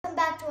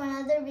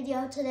another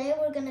video. Today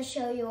we're going to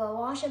show you a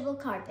washable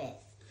carpet.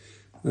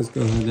 Let's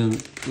go ahead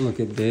and look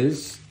at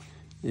this.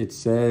 It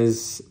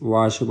says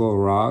washable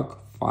rug,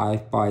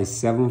 5 by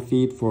 7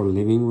 feet for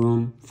living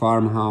room,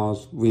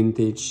 farmhouse,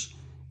 vintage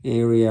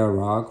area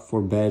rug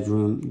for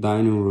bedroom,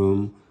 dining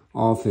room,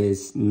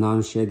 office,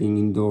 non-shedding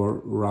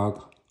indoor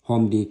rug,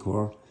 home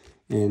decor.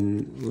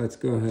 And let's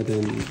go ahead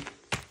and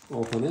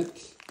open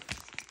it.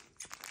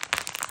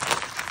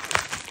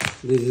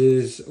 This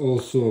is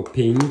also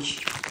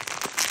pink.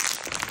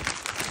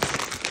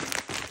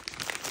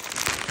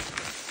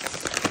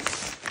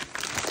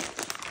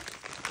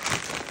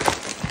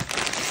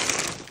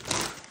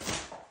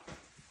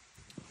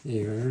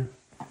 Here,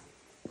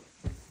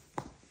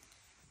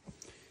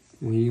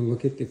 when you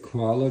look at the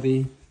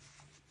quality,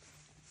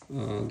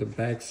 the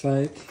back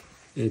side,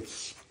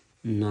 it's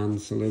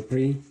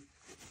non-slippery,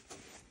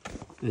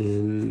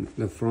 and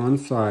the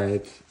front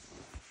side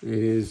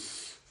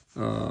is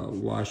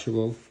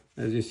washable.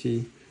 As you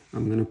see,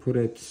 I'm gonna put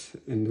it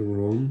in the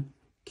room,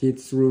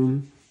 kids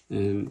room,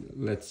 and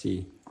let's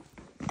see.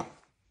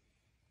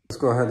 Let's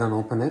go ahead and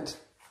open it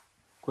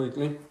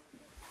quickly.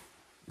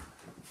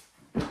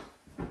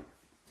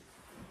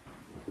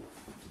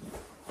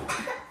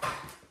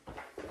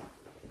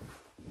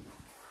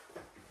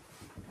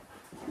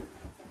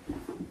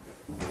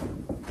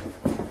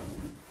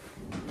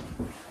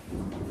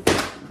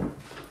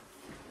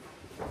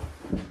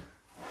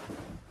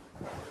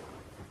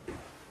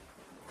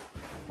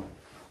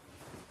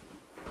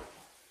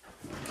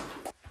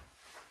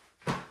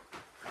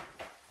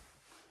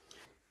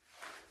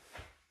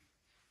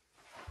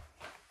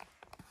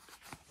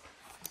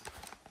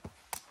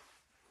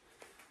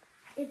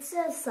 It's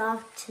so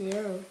soft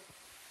too.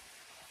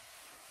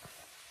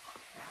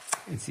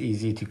 It's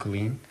easy to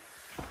clean,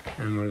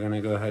 and we're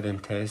gonna go ahead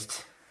and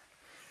test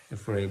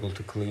if we're able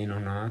to clean or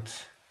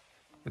not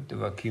with the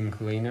vacuum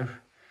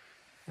cleaner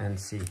and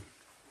see.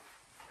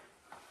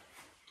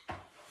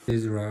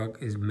 This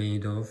rug is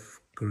made of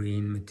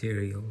green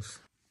materials.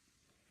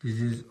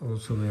 This is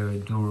also very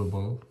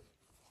durable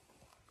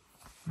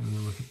when you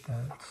look at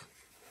that.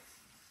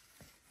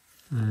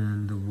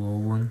 And the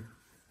woven,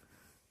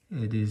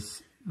 it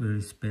is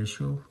very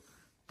special,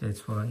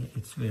 that's why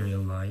it's very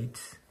light.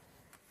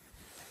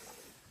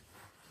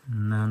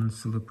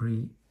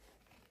 Non-slippery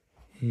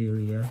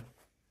area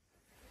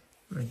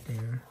right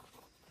there.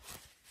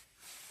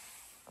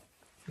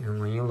 And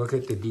when you look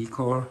at the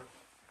decor,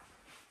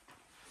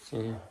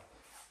 see,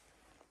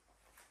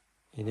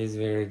 it is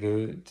very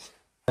good.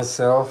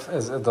 Myself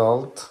as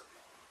adult,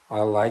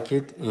 I like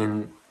it,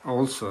 and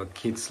also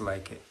kids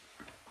like it.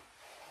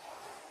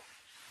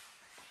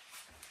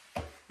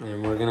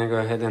 And we're gonna go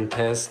ahead and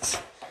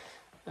test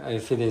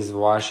if it is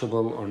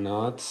washable or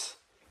not.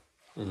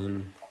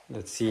 And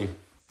let's see.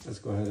 Let's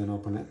go ahead and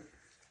open it.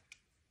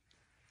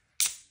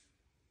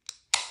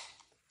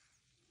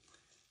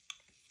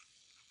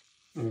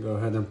 And go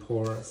ahead and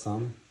pour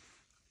some.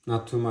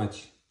 Not too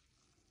much.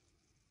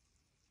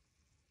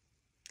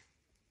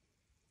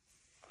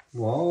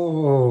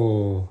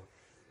 Whoa!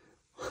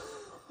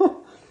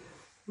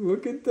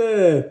 Look at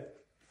that!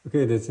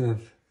 Okay, that's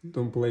enough.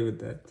 Don't play with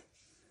that.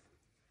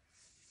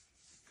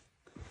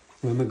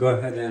 Let me go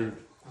ahead and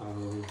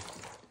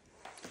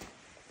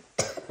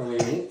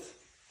clean it.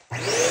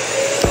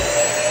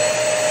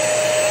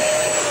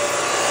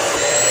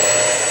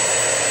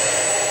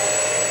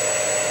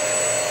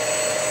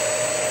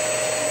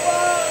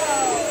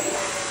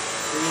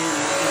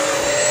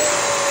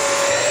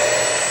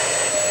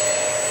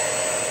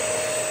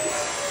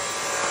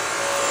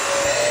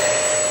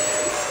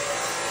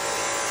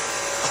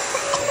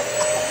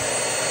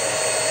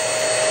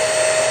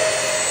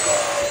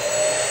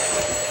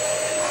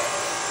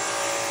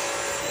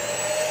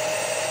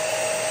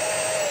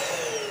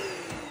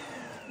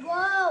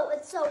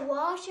 So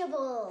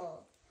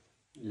washable.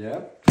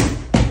 Yep.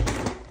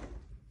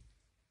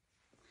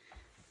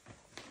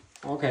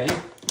 Okay,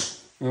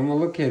 when we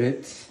look at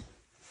it,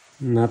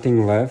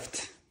 nothing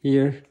left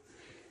here.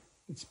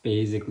 It's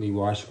basically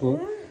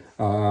washable.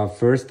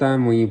 First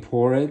time when you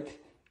pour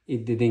it,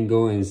 it didn't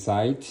go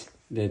inside.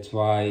 That's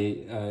why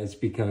it's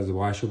because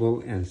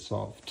washable and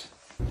soft.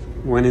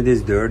 When it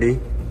is dirty,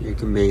 you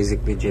can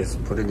basically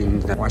just put it in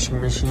the washing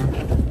machine.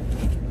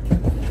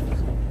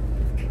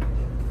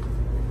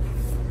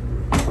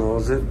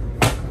 Close it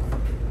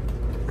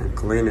and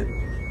clean it.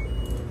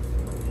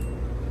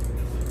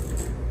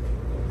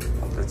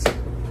 That's it.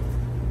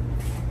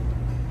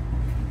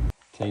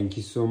 Thank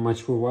you so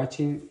much for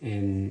watching,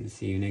 and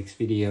see you next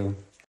video.